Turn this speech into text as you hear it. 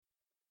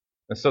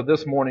And so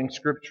this morning,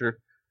 Scripture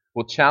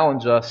will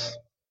challenge us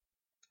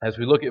as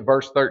we look at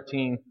verse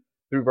 13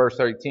 through verse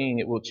 18.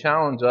 It will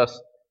challenge us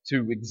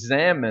to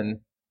examine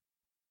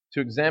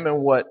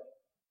what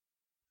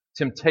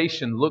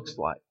temptation looks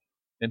like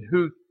and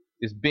who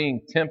is being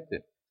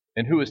tempted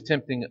and who is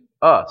tempting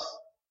us.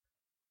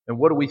 And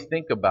what do we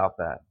think about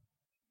that?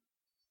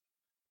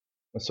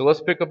 And so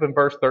let's pick up in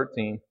verse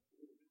 13.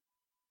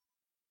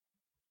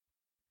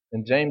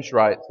 And James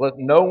writes, "Let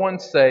no one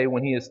say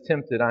when he is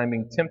tempted, I am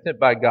being tempted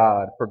by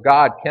God, for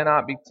God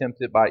cannot be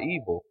tempted by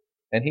evil,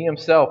 and he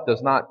himself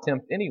does not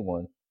tempt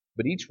anyone,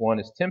 but each one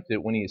is tempted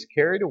when he is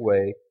carried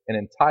away and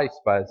enticed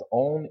by his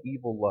own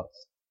evil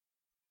lust.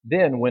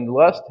 Then, when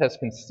lust has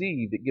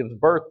conceived, it gives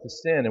birth to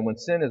sin, and when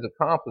sin is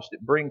accomplished,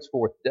 it brings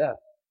forth death.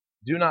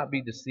 Do not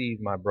be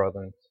deceived, my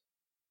brethren,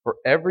 for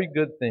every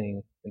good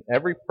thing and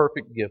every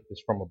perfect gift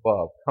is from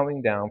above,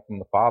 coming down from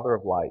the Father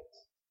of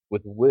lights,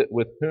 with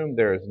whom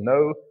there is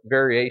no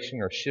variation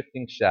or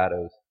shifting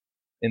shadows.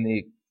 In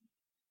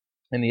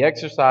the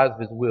exercise of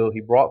his will,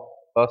 he brought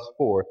us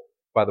forth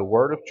by the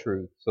word of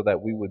truth, so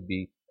that we would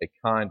be a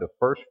kind of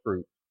first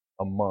fruit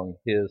among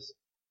his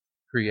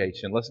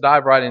creation." Let's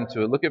dive right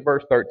into it. Look at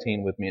verse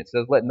 13 with me. It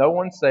says, "Let no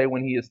one say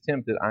when he is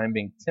tempted, I am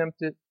being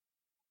tempted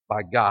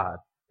by God."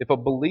 If a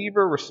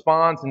believer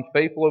responds in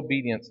faithful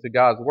obedience to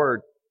God's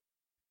word,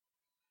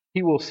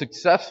 he will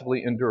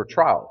successfully endure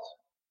trials.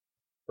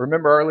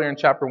 Remember earlier in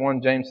chapter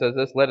 1, James says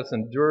this, "Let us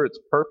endure its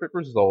perfect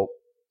result,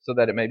 so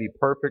that it may be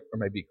perfect or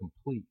may be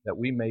complete, that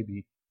we may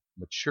be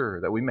mature,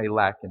 that we may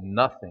lack in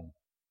nothing."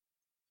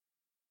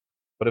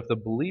 But if the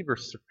believer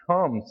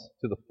succumbs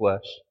to the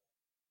flesh,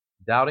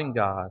 doubting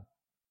God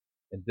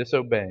and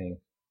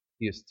disobeying,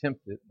 he is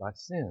tempted by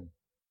sin.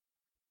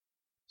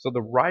 So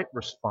the right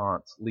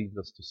response leads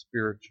us to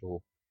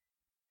spiritual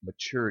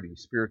maturity,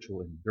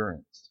 spiritual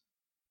endurance.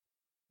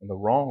 And the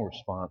wrong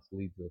response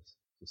leads us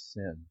to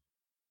sin,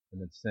 and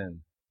then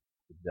sin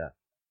to death.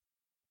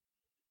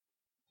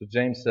 So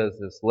James says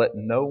this, "Let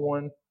no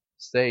one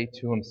say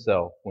to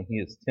himself when he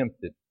is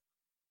tempted,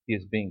 he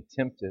is being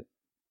tempted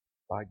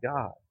by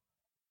God."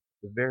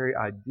 The very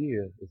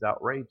idea is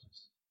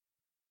outrageous.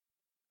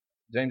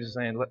 James is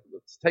saying,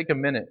 let's take a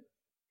minute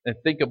and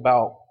think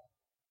about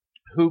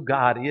who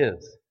God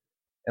is.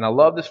 And I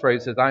love this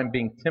phrase. It says, "I am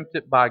being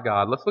tempted by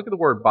God." Let's look at the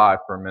word "by"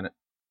 for a minute.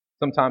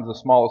 Sometimes the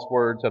smallest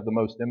words have the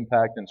most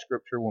impact in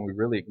Scripture when we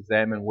really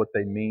examine what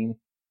they mean.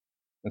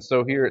 And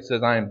so here it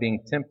says, "I am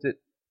being tempted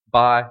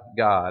by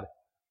God."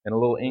 And a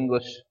little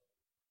English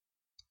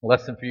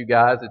lesson for you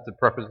guys. It's a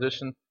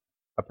preposition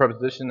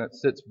that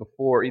sits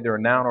before either a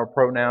noun or a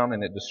pronoun,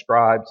 and it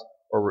describes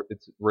or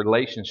its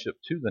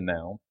relationship to the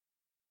noun.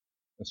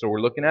 And so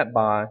we're looking at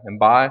 "by," and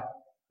 "by"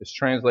 is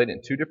translated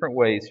in two different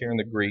ways here in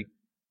the Greek.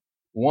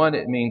 One,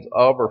 it means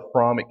of or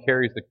from. It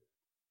carries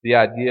the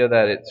idea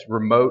that it's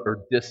remote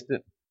or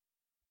distant.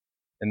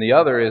 And the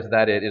other is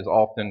that it is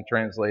often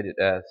translated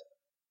as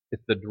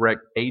it's the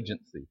direct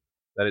agency,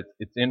 that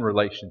it's in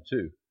relation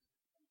to.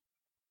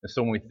 And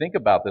so when we think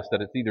about this,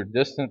 that it's either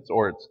distance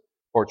or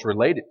it's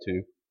related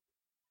to,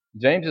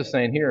 James is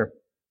saying here,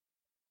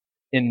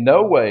 in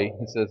no way,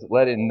 he says,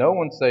 let no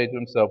one say to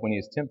himself when he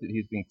is tempted,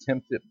 he's being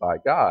tempted by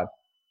God.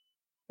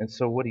 And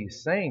so what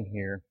he's saying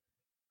here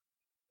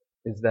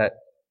is that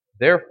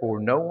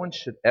therefore no one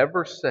should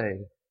ever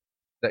say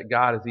that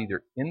God is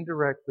either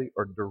indirectly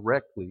or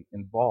directly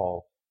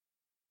involved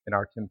in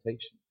our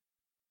temptation.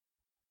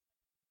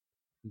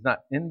 He's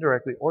not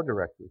indirectly or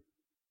directly.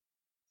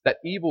 That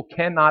evil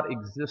cannot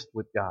exist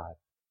with God.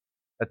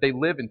 That they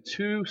live in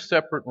two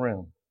separate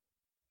realms.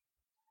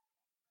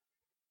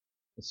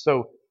 And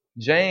so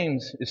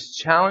James is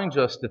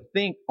challenging us to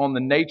think on the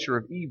nature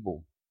of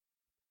evil.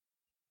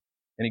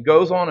 And he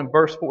goes on in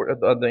verse 4, at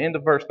the end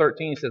of verse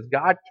 13, he says,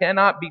 God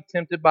cannot be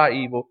tempted by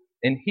evil,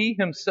 and he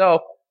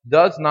himself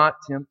does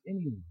not tempt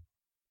anyone.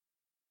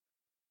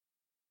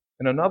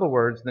 And in other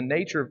words, the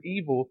nature of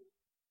evil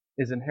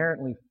is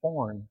inherently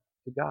foreign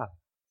to God.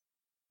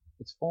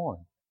 It's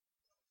foreign.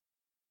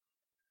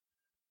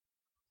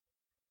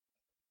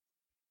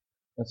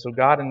 And so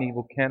God and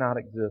evil cannot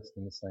exist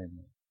in the same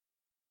way.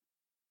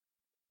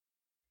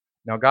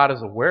 Now God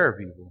is aware of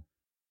evil,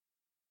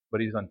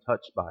 but he's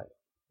untouched by it.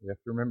 We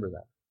have to remember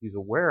that. He's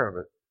aware of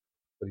it,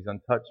 but he's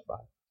untouched by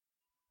it.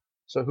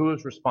 So who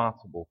is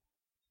responsible?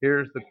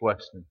 Here's the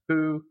question.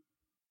 Who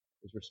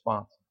is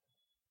responsible?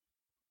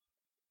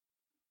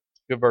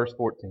 Look at verse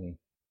 14.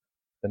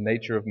 The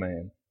nature of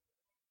man.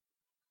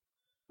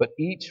 But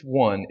each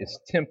one is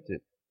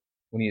tempted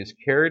when he is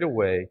carried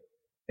away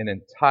and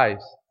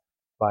enticed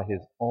by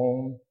his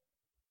own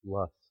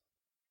lust.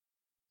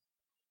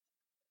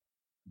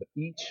 But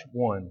each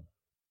one,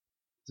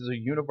 this is a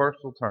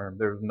universal term.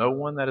 There is no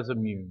one that is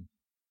immune.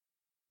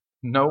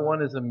 No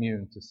one is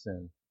immune to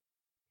sin.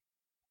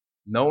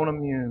 No one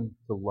immune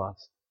to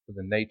lust, to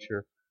the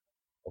nature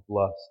of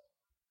lust.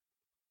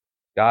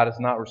 God is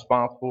not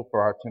responsible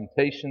for our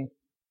temptation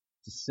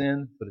to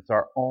sin, but it's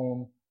our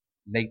own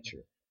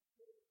nature.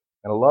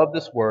 And I love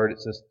this word. It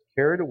says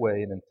carried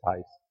away and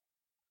enticed.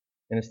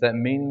 And it's that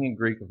meaning in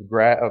Greek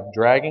of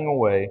dragging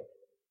away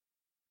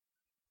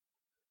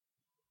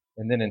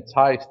And then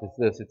enticed is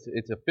this.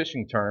 It's a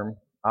fishing term.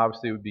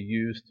 Obviously, it would be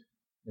used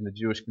in the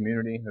Jewish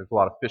community. There's a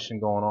lot of fishing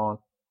going on.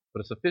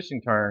 But it's a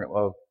fishing term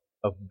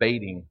of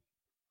baiting,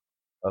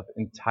 of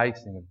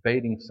enticing, of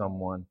baiting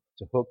someone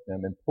to hook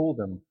them and pull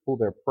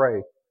their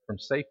prey from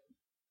safety.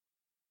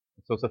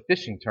 So it's a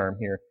fishing term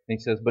here. And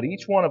he says, but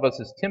each one of us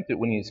is tempted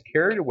when he is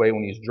carried away,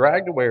 when he is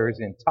dragged away, or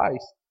is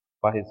enticed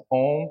by his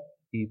own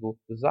evil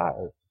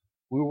desires.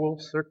 We will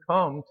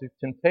succumb to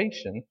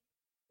temptation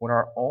when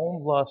our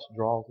own lust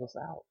draws us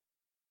out.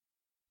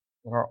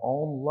 When our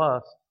own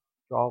lust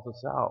draws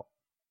us out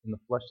in the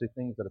fleshly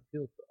things that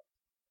appeal to us.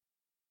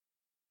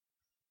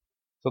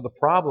 So the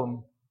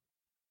problem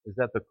is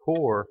at the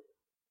core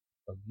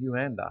of you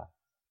and I.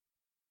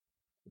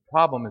 The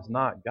problem is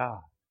not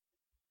God,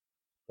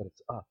 but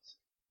it's us.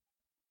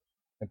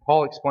 And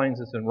Paul explains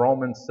this in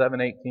Romans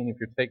 7:18, if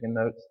you're taking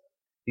notes.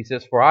 He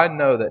says, for I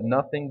know that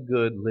nothing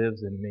good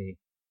lives in me,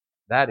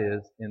 that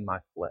is, in my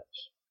flesh.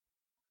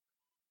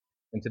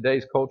 In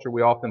today's culture,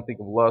 we often think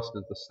of lust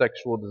as the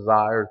sexual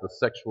desires, the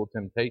sexual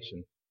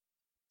temptation.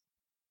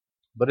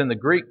 But in the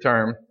Greek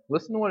term,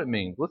 listen to what it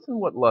means. Listen to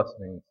what lust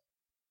means.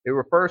 It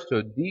refers to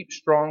a deep,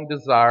 strong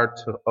desire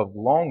of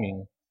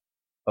longing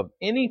of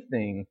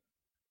anything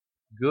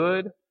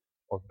good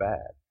or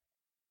bad.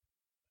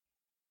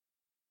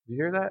 Do you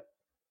hear that?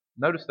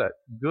 Notice that.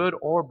 Good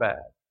or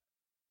bad.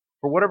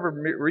 For whatever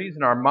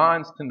reason, our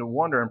minds tend to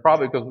wonder, and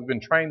probably because we've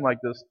been trained like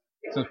this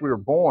since we were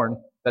born,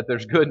 that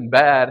there's good and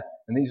bad,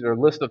 and these are a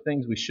list of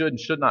things we should and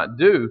should not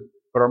do.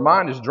 But our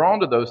mind is drawn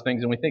to those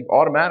things, and we think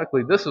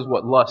automatically this is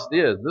what lust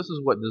is. This is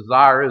what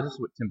desire is. This is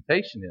what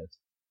temptation is.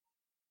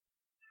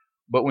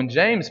 But when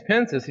James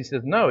pens this, he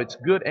says, no, it's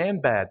good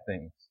and bad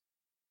things.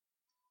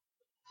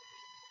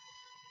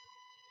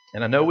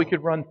 And I know we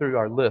could run through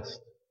our list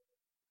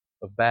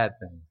of bad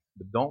things,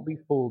 but don't be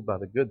fooled by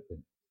the good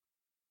things.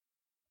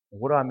 And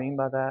what do I mean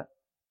by that?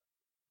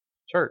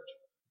 Church.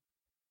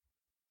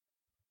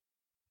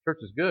 Church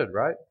is good,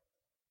 right?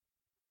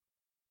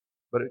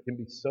 But it can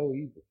be so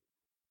evil.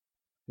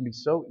 It can be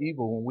so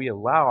evil when we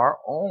allow our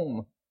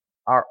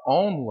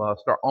own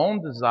lust, our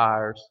own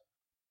desires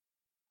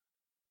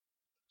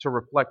to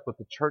reflect what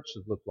the church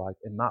should look like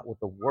and not what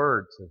the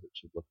Word says it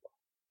should look like.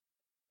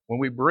 When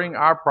we bring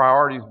our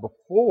priorities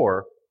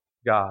before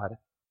God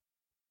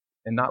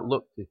and not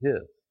look to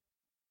His.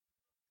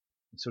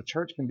 And so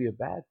church can be a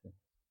bad thing.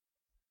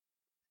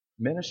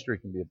 Ministry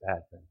can be a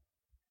bad thing.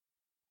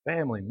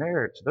 Family,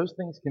 marriage, those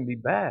things can be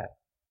bad.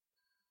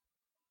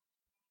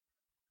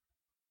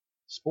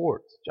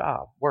 Sports,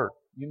 job, work,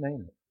 you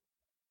name it.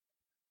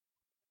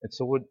 And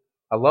so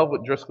I love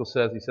what Driscoll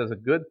says. He says a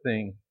good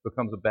thing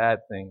becomes a bad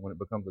thing when it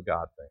becomes a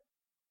God thing.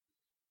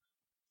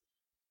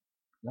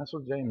 And that's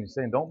what James is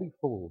saying. Don't be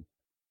fooled.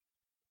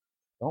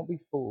 Don't be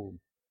fooled.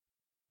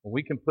 When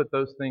we can put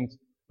those things,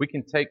 we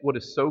can take what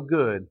is so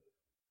good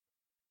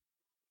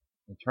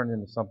and turn it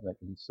into something that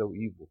can be so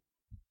evil.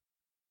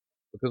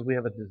 Because we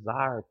have a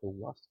desire to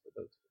lust for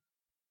those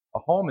things. A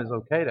home is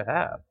okay to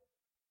have.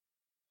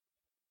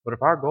 But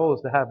if our goal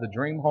is to have the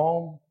dream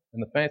home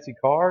and the fancy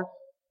cars,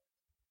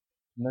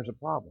 then there's a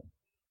problem.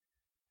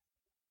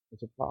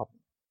 There's a problem.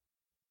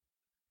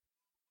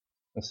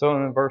 And so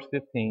in verse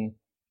 15,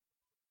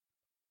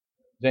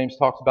 James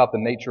talks about the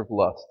nature of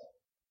lust.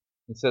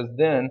 He says,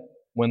 then,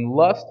 when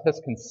lust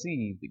has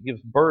conceived, it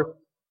gives birth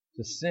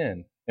to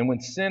sin. And when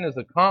sin is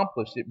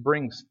accomplished, it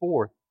brings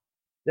forth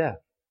death.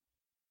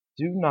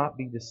 Do not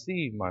be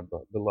deceived, my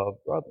beloved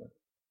brethren.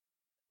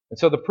 And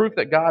so the proof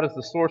that God is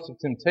the source of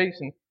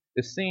temptation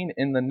is seen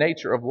in the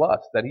nature of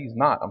lust.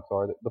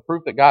 The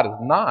proof that God is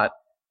not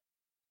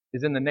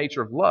is in the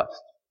nature of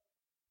lust.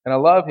 And I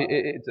love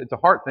it's a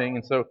heart thing.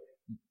 And so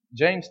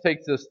James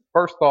takes this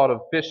first thought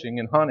of fishing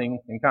and hunting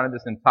and kind of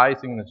this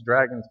enticing and this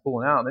dragging and this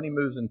pulling out, and then he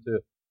moves into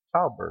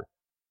childbirth.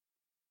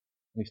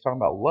 And he's talking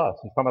about lust.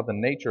 He's talking about the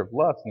nature of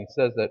lust. And he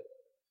says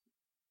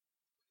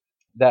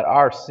that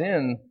our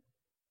sin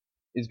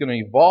is going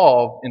to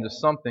evolve into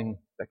something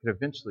that could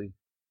eventually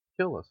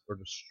kill us or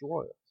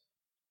destroy us.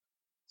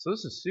 So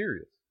this is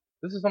serious.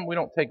 This is something we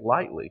don't take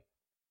lightly.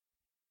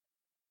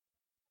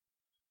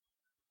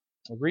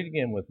 Read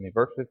again with me.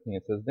 Verse 15,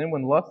 it says, then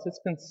when lust is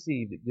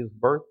conceived, it gives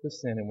birth to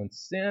sin. And when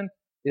sin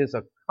is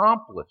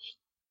accomplished,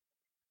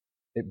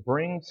 it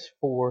brings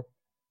forth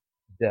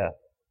death.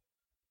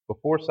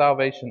 Before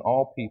salvation,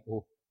 all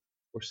people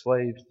were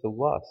slaves to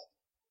lust.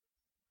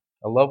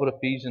 I love what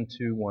Ephesians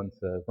 2:1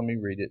 says. Let me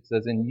read it. It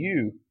says, and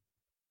you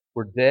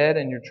were dead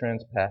in your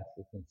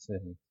trespasses and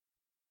sins,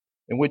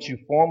 in which you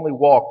formerly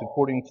walked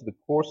according to the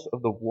course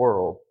of the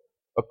world,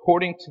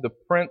 according to the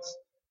prince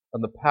of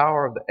the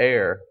power of the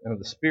air and of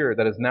the spirit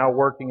that is now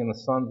working in the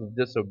sons of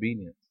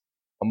disobedience.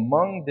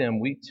 Among them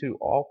we too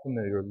all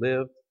familiar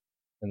lived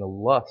in the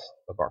lust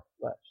of our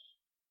flesh,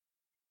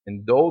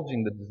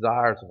 indulging the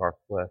desires of our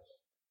flesh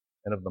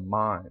and of the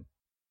mind,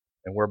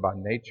 and were by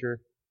nature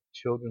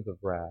children of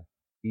wrath,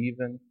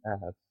 even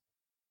as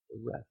the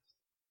rest.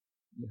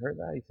 You heard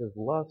that? He says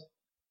lust.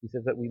 He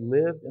says that we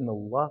lived in the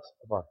lust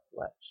of our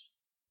flesh,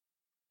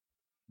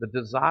 the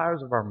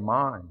desires of our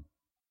mind.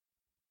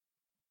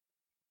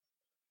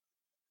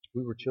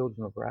 We were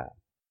children of wrath.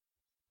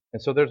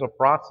 And so there's a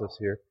process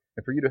here.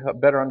 And for you to help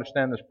better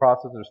understand this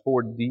process, there's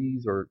 4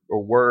 D's or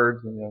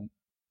words. And,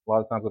 a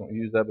lot of times I don't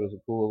use that, but it was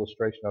a cool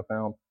illustration I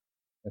found.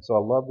 And so I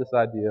love this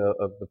idea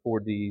of the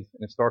 4 D's,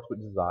 and it starts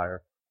with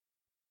desire.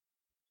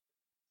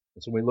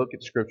 And so when we look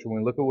at Scripture, when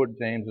we look at what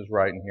James is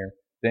writing here,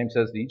 James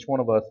says that each one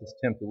of us is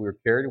tempted. We are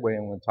carried away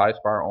and enticed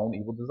by our own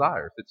evil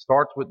desires. It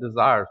starts with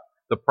desires.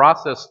 The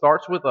process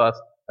starts with us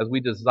as we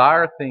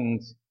desire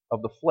things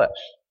of the flesh.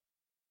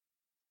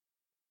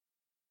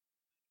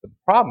 But the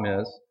problem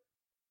is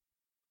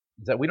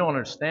that we don't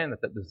understand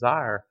that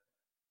desire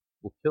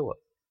will kill us.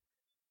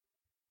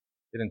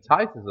 It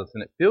entices us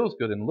and it feels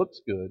good and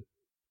looks good,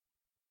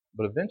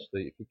 but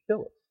eventually it could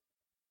kill us.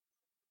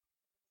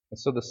 And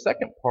so the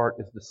second part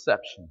is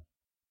deception.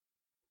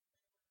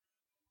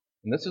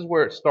 And this is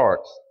where it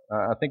starts.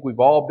 I think we've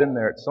all been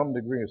there at some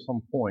degree or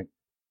some point,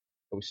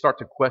 but we start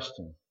to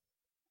question.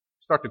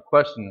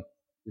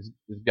 Is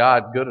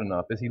God good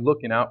enough? Is He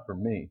looking out for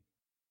me?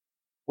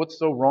 What's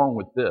so wrong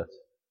with this?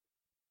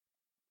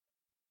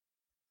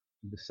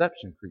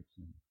 Deception creeps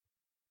in.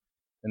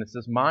 And it's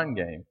this mind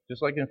game.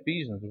 Just like in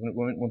Ephesians,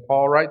 when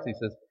Paul writes, he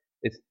says,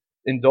 it's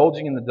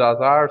indulging in the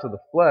desires of the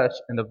flesh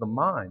and of the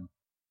mind.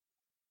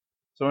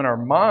 So in our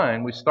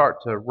mind, we start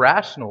to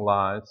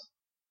rationalize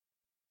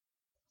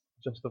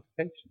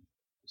justification.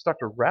 We start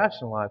to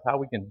rationalize how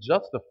we can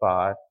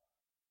justify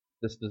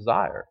this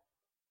desire.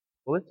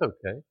 Well, it's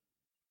okay.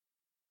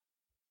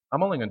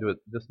 I'm only going to do it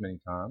this many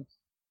times.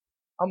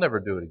 I'll never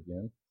do it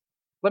again.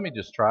 Let me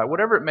just try it,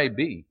 whatever it may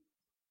be.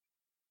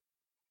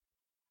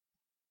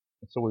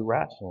 And so we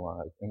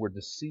rationalize, and we're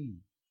deceived.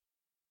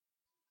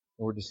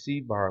 And we're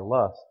deceived by our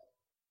lust.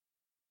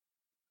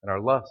 And our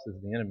lust is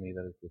the enemy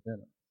that is within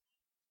us.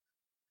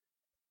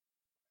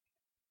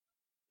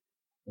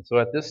 And so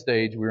at this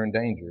stage, we're in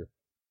danger.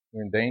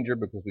 We're in danger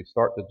because we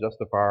start to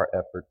justify our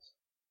efforts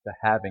to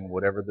having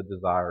whatever the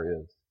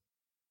desire is.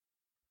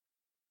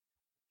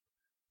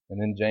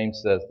 And then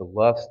James says, the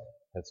lust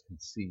has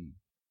conceived.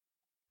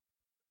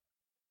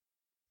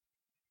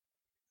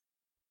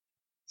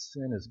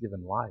 Sin is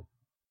given life.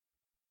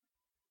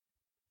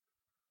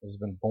 It has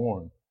been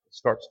born. It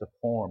starts to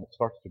form. It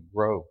starts to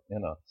grow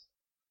in us.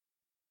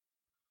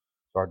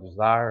 So our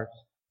desires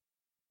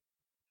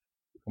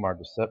become our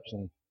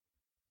deception,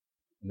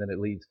 and then it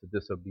leads to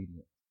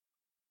disobedience.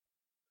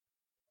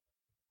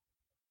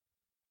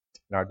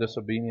 And our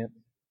disobedience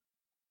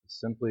is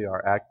simply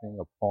our acting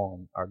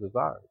upon our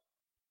desires.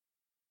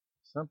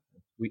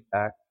 Simple. We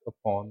act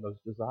upon those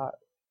desires.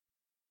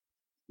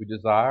 We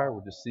desire,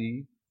 we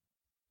deceive,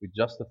 we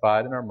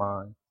justify it in our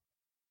mind,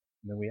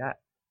 and then we act.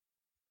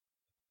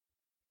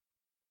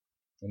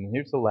 And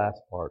here's the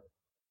last part.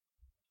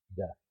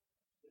 Death.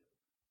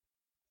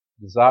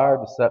 Desire,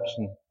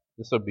 deception,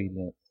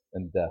 disobedience,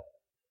 and death.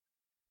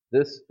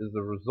 This is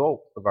the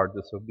result of our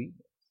disobedience.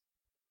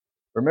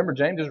 Remember,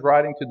 James is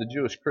writing to the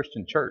Jewish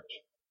Christian church.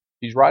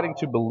 He's writing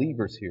to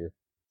believers here.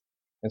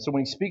 And so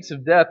when he speaks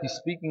of death, he's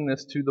speaking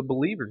this to the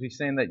believers. He's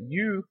saying that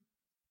you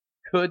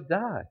could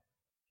die.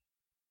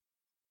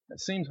 It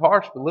seems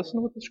harsh, but listen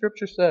to what the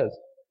Scripture says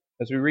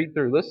as we read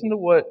through. Listen to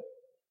what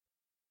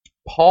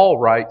Paul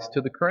writes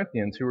to the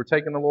Corinthians who were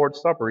taking the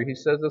Lord's Supper. He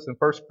says this in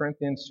 1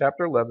 Corinthians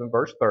chapter 11,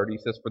 verse 30. He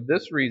says, "For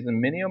this reason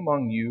many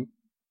among you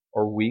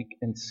are weak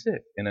and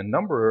sick, and a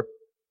number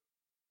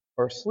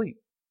are asleep."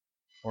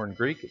 Or in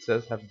Greek it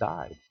says, have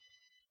died. It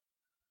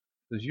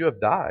says, you have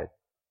died.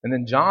 And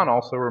then John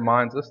also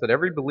reminds us that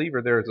every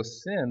believer there is a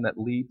sin that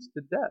leads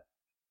to death.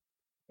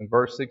 In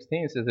verse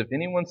 16 it says, if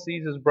anyone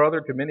sees his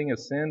brother committing a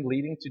sin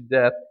leading to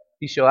death,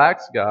 he shall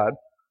ask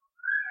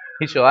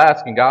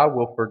and God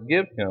will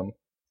forgive him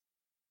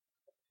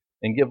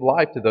and give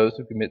life to those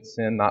who commit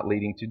sin not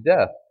leading to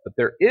death. But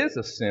there is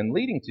a sin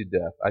leading to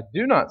death. I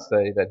do not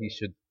say that he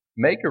should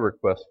make a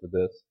request for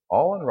this.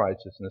 All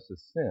unrighteousness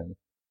is sin,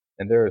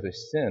 and there is a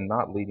sin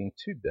not leading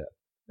to death.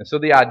 And so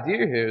the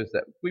idea here is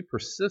that if we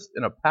persist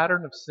in a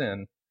pattern of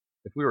sin,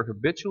 if we are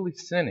habitually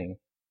sinning,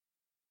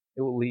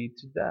 it will lead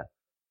to death.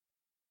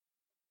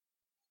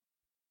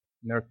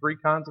 And there are 3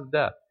 kinds of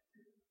death.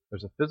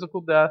 There's a physical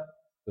death,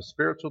 there's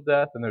spiritual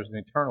death, and there's an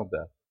eternal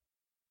death.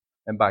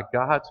 And by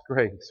God's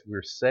grace,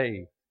 we're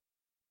saved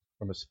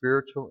from a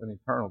spiritual and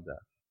eternal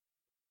death.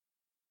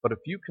 But if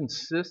you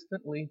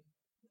consistently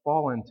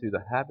fall into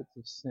the habits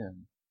of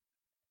sin,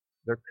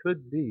 there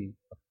could be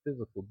a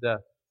physical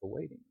death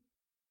awaiting you.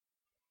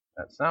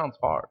 That sounds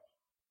harsh,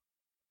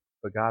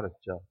 but God is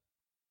just,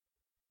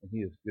 and He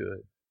is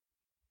good,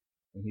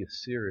 and He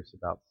is serious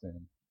about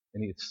sin,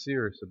 and He is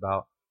serious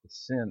about the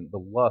sin, the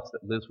lust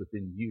that lives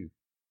within you.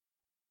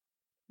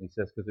 And He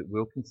says, because it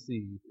will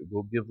conceive, it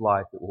will give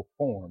life, it will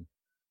form,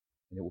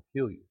 and it will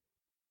kill you.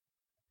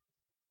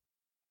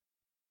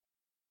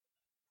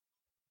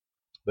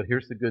 But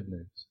here's the good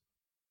news.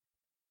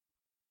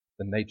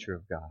 The nature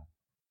of God.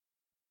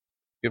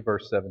 Give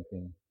verse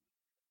 17.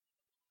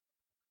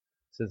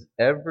 It says,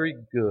 every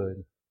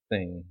good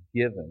thing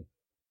given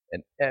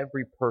and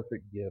every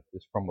perfect gift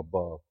is from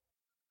above,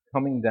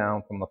 coming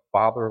down from the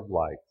Father of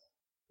lights,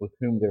 with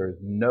whom there is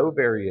no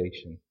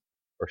variation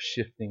or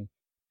shifting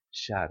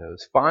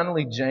shadows.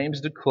 Finally,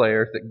 James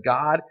declares that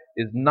God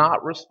is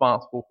not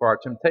responsible for our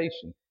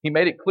temptation. He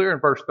made it clear in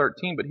verse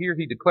 13, but here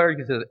he declares,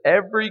 he says,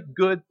 every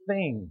good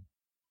thing,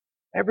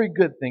 every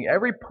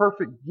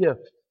perfect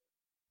gift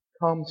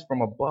comes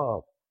from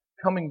above,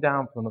 coming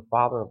down from the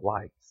Father of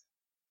lights,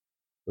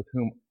 with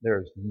whom there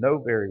is no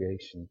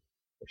variation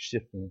or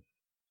shifting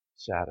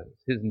shadows.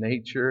 His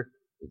nature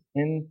is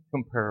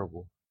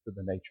incomparable to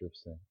the nature of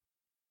sin.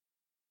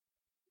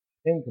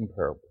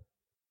 Incomparable.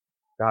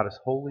 God is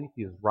holy,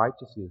 He is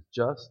righteous, He is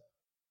just,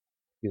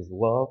 He is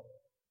love.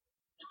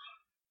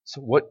 So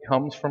what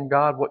comes from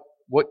God?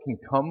 What can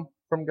come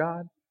from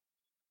God?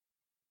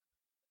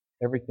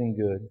 Everything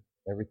good,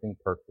 everything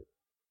perfect.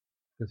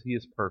 Because He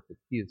is perfect,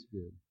 He is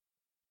good.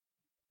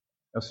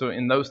 And so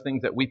in those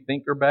things that we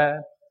think are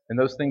bad, and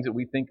those things that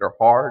we think are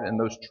hard, and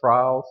those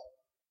trials,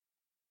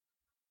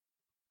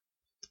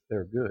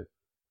 they're good.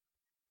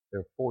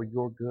 They're for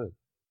your good.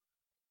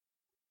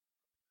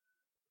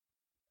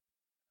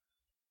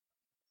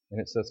 And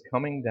it says,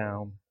 coming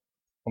down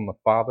from the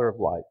Father of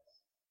lights.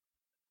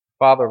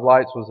 Father of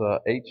lights was an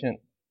ancient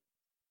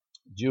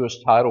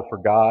Jewish title for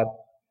God,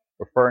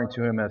 referring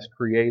to Him as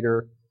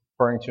creator,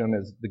 referring to Him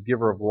as the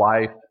giver of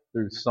life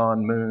through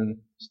sun,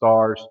 moon,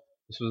 stars.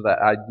 This was that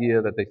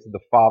idea that they said the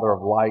Father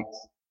of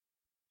lights.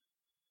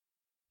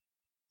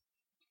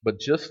 But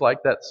just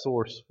like that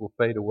source will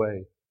fade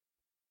away,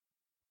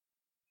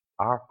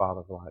 our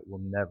Father of light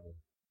will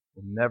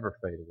never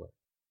fade away.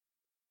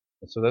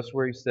 And so that's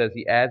where he says,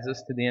 he adds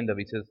this to the end of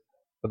it. He says,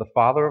 for the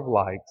Father of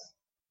lights,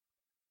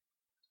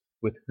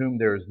 with whom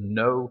there is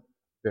no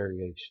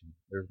variation,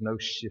 there's no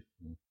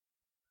shifting.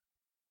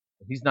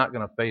 He's not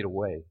going to fade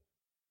away.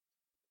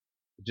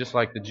 Just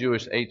like the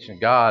Jewish ancient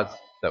gods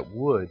that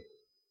would,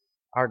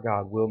 our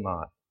God will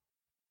not.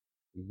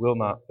 He will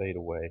not fade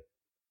away.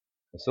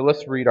 And so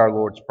let's read our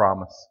Lord's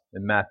promise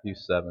in Matthew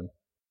 7.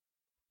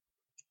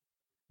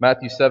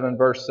 Matthew 7,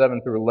 verse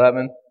 7 through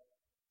 11.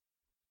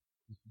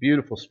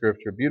 Beautiful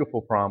scripture,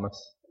 beautiful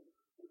promise.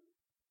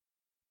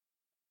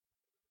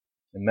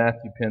 And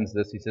Matthew pens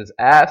this. He says,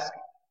 ask,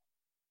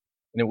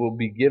 and it will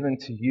be given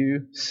to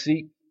you.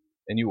 Seek,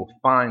 and you will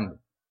find.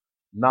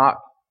 Knock,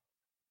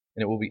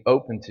 and it will be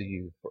open to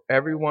you. For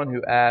everyone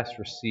who asks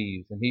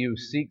receives, and he who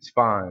seeks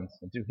finds,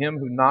 and to him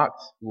who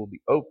knocks it will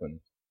be opened.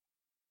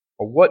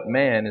 Or what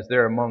man is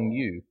there among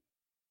you,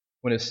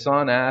 when his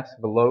son asks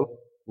for a loaf,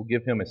 will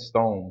give him a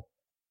stone?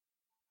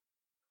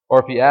 Or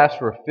if he asks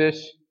for a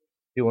fish,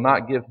 he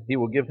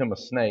will give him a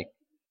snake.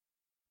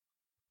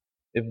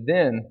 If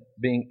then,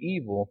 being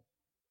evil,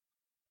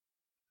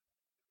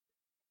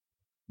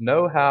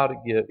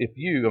 if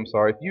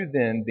you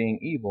then, being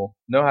evil,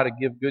 know how to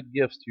give good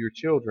gifts to your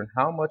children,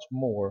 how much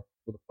more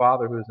will the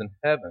Father who is in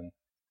heaven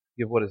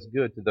give what is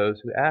good to those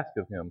who ask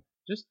of Him?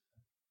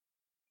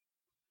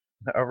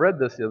 I read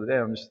this the other day,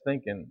 I'm just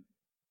thinking,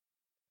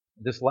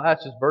 this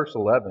last is verse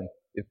 11.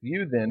 If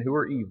you then, who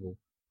are evil,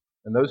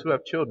 and those who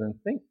have children,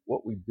 think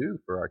what we do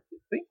for our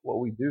kids, think what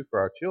we do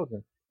for our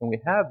children, and we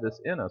have this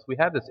in us. We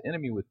have this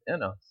enemy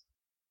within us.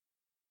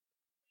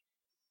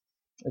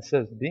 It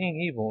says,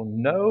 being evil,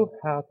 know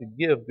how to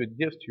give good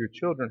gifts to your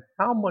children.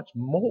 How much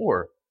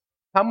more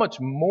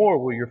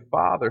will your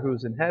Father who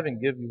is in heaven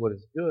give you what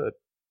is good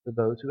to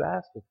those who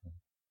ask of Him?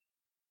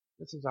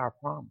 This is our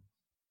promise.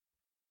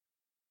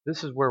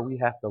 This is where we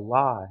have to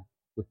lie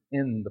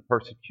within the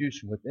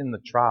persecution, within the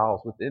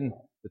trials, within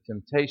the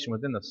temptation,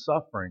 within the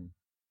suffering.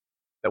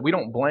 That we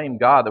don't blame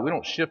God, that we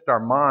don't shift our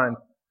mind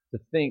to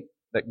think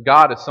that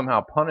God is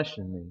somehow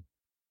punishing me,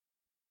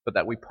 but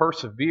that we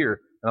persevere.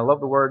 And I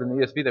love the word in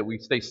the ESV that we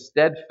stay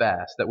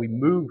steadfast, that we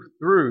move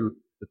through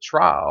the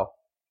trial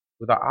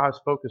with our eyes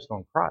focused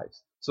on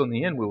Christ. So in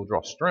the end, we will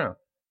draw strength,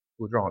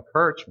 we will draw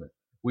encouragement,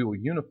 we will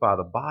unify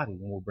the body,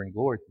 and we'll bring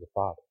glory to the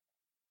Father.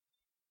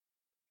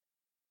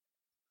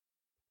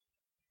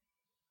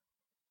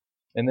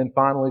 And then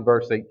finally,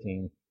 verse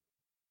 18.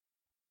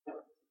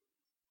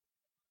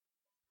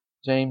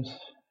 James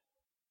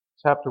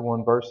chapter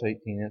 1, verse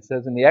 18. It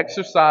says, in the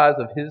exercise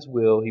of His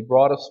will, He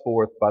brought us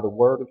forth by the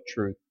word of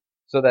truth,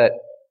 so that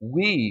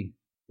we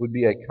would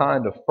be a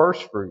kind of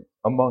first fruit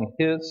among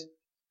His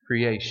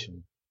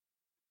creation.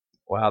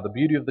 Wow, the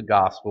beauty of the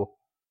gospel.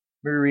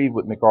 Let me read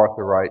what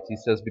MacArthur writes. He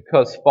says,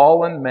 because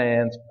fallen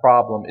man's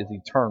problem is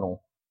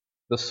eternal,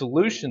 the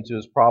solution to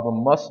his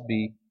problem must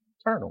be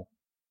eternal.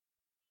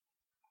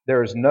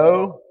 There is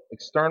no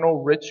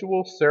external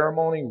ritual,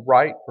 ceremony,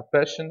 rite,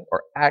 profession,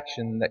 or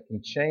action that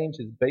can change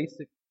his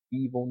basic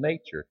evil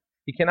nature.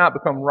 He cannot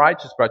become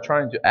righteous by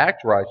trying to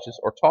act righteous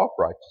or talk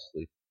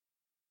righteously.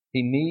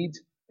 He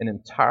needs an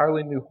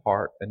entirely new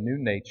heart, a new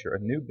nature, a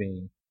new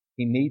being.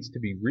 He needs to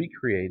be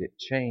recreated,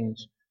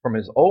 changed from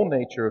his old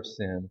nature of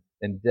sin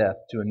and death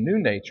to a new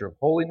nature of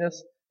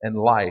holiness and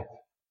life.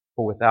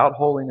 For without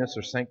holiness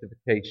or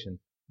sanctification,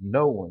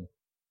 no one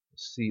will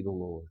see the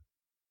Lord.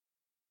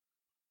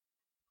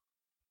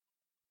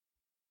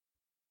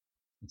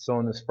 And so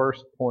in this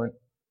first point,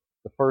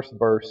 the first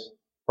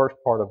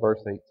part of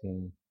verse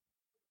 18,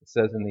 it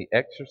says, in the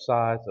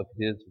exercise of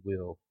His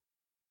will.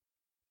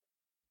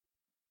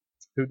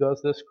 Who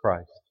does this?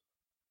 Christ.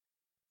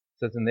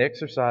 It says in the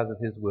exercise of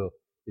His will,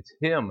 it's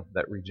Him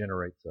that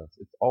regenerates us.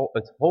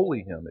 It's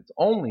wholly Him. It's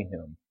only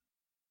Him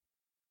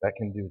that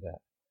can do that.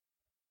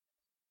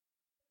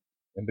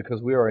 And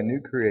because we are a new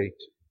creation,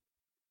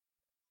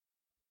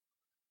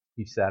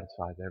 He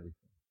satisfies everything.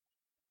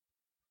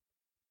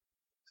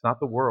 It's not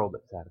the world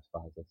that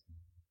satisfies us,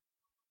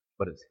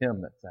 but it's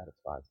Him that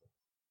satisfies us.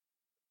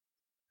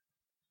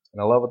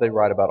 And I love what they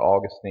write about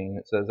Augustine.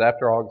 It says,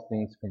 after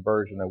Augustine's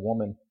conversion, a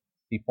woman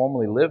he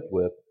formerly lived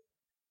with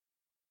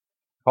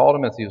called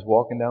him as he was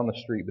walking down the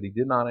street, but he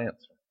did not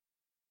answer.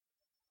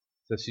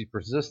 So she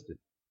persisted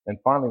and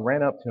finally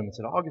ran up to him and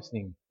said,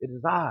 Augustine, it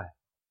is I.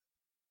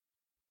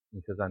 He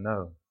says, I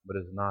know, but it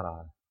is not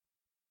I.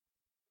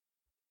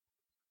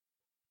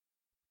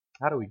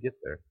 How do we get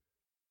there?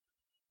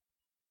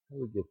 How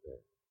do we get there?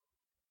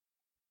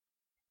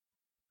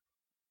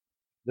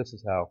 This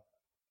is how.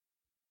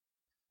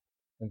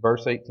 In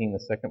verse 18, the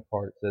second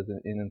part, it says,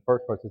 in the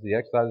first part, it says, He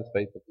exercised His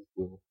faith with His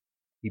will.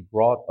 He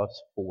brought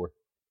us forth.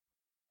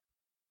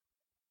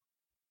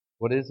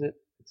 What is it?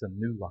 It's a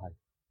new life.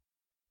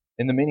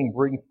 In the meaning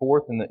bring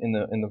forth, in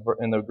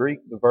the Greek,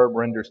 the verb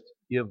renders to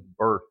give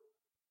birth.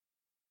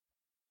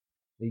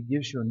 He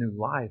gives you a new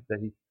life,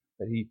 that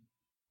He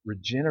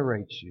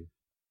regenerates you,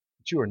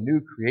 that you are a new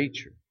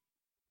creature.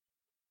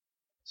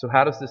 So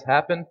how does this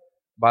happen?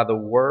 By the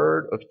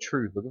word of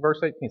truth. Look at verse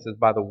 18. It says,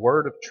 by the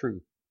word of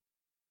truth.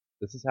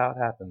 This is how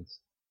it happens.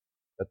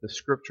 That the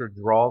Scripture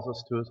draws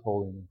us to His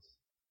holiness.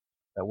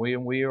 That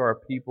we are a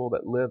people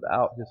that live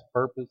out His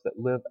purpose, that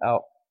live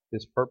out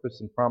His purpose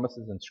and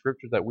promises in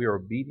Scripture, that we are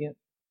obedient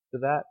to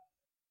that.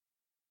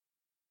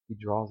 He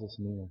draws us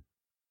near.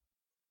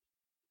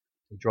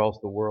 He draws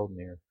the world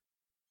near.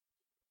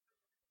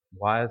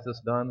 Why is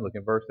this done? Look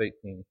in verse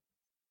 18.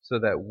 So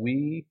that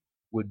we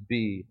would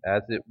be,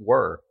 as it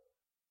were,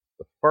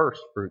 the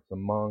first fruits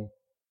among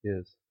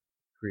His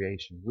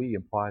creation. We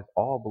implies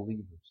all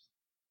believers.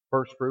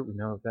 First fruit, we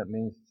know what that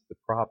means. It's the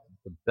crop,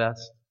 it's the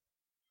best.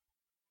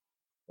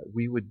 That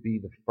we would be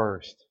the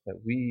first. That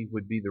we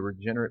would be the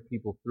regenerate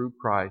people through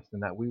Christ,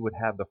 and that we would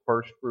have the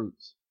first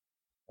fruits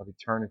of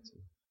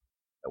eternity.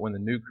 That when the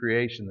new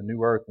creation, the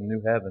new earth, the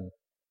new heaven,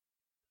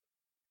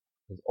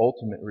 His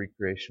ultimate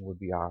recreation would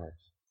be ours.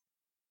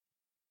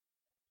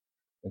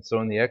 And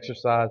so in the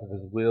exercise of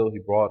His will, He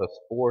brought us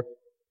forth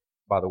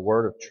by the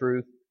word of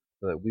truth,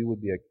 so that we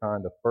would be a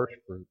kind of first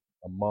fruit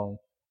among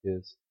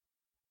His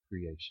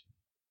creation.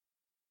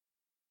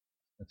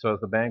 And so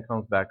as the band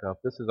comes back up,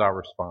 this is our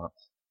response.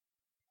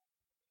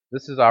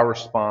 This is our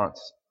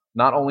response,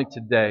 not only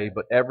today,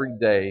 but every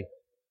day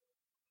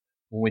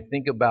when we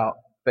think about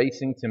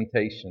facing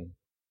temptation.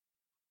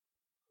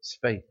 It's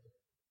faith.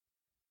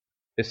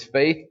 It's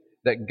faith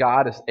that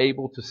God is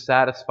able to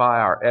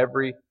satisfy our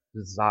every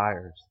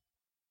desires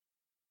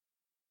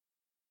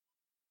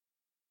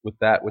with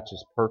that which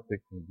is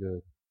perfect and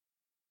good.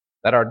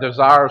 That our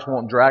desires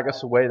won't drag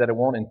us away, that it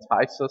won't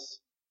entice us,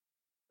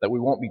 that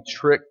we won't be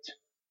tricked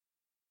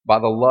by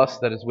the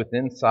lust that is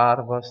within inside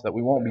of us, that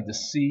we won't be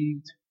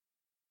deceived,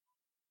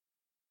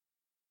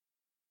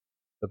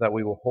 but that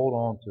we will hold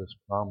on to His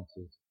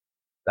promises,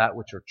 that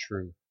which are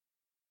true.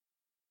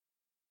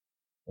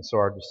 And so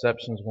our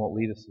deceptions won't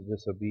lead us to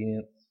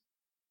disobedience,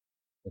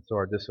 and so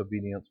our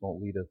disobedience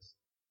won't lead us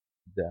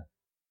to death.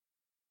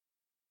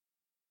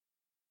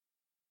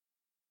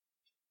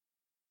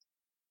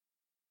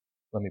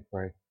 Let me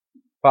pray.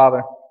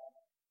 Father,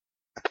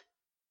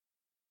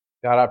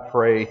 God, I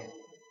pray,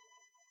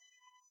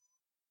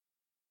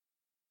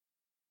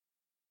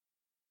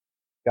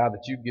 God,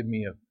 that You give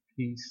me a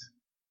peace,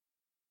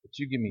 that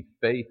You give me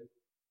faith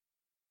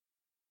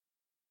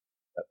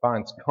that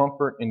finds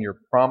comfort in Your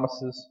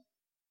promises,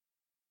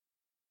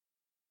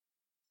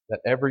 that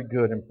every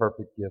good and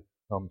perfect gift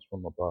comes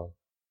from above,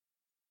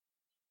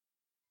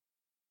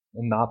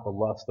 and not the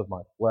lust of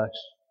my flesh,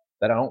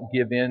 that I don't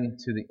give in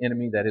to the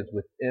enemy that is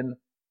within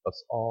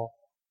us all.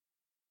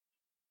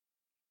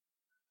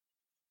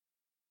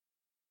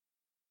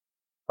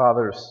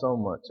 Father, there's so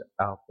much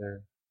out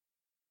there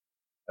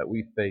that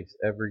we face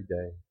every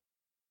day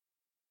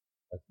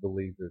as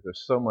believers.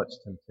 There's so much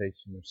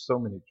temptation. There's so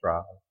many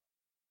trials.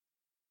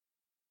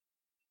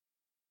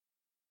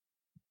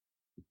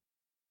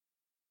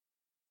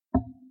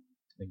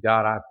 And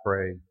God, I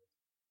pray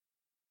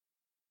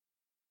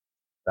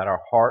that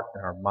our heart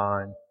and our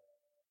mind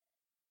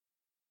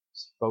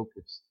is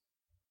focused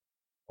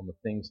on the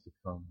things to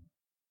come.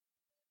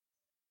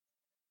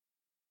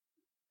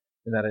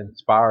 And that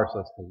inspires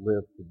us to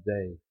live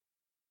today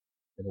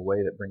in a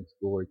way that brings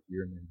glory to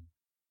Your name.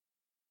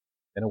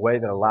 In a way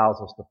that allows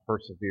us to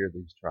persevere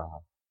these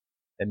trials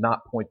and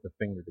not point the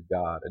finger to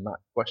God and not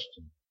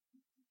question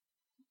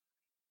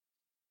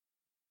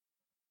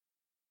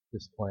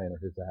His plan or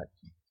His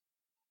action,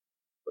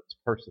 but to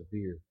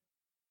persevere,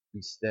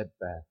 be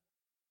steadfast.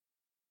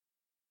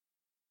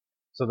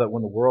 So that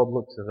when the world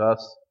looks at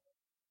us,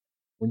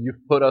 when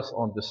You've put us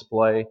on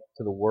display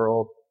to the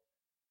world,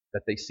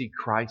 that they see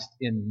Christ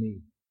in me.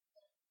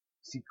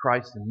 See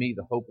Christ in me,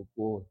 the hope of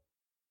glory.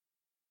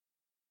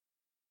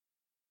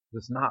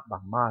 It's not by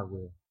my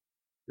will,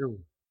 your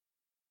will.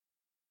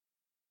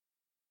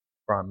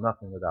 For I'm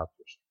nothing without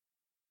your strength.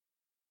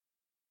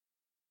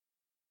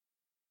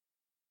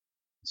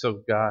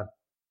 So, God,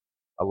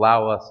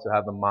 allow us to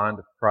have the mind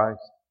of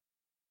Christ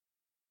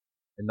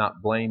and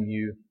not blame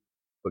you,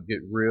 but get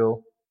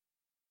real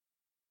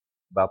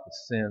about the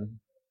sin,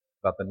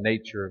 about the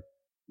nature of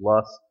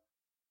lust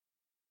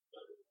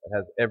that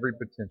has every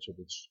potential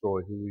to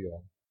destroy who we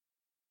are.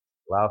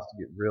 Allow us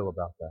to get real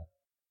about that.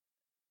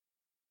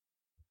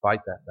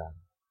 Fight that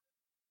battle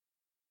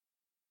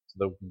so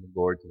that we can give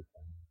glory to the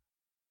Father.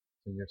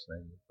 In your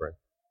name we pray.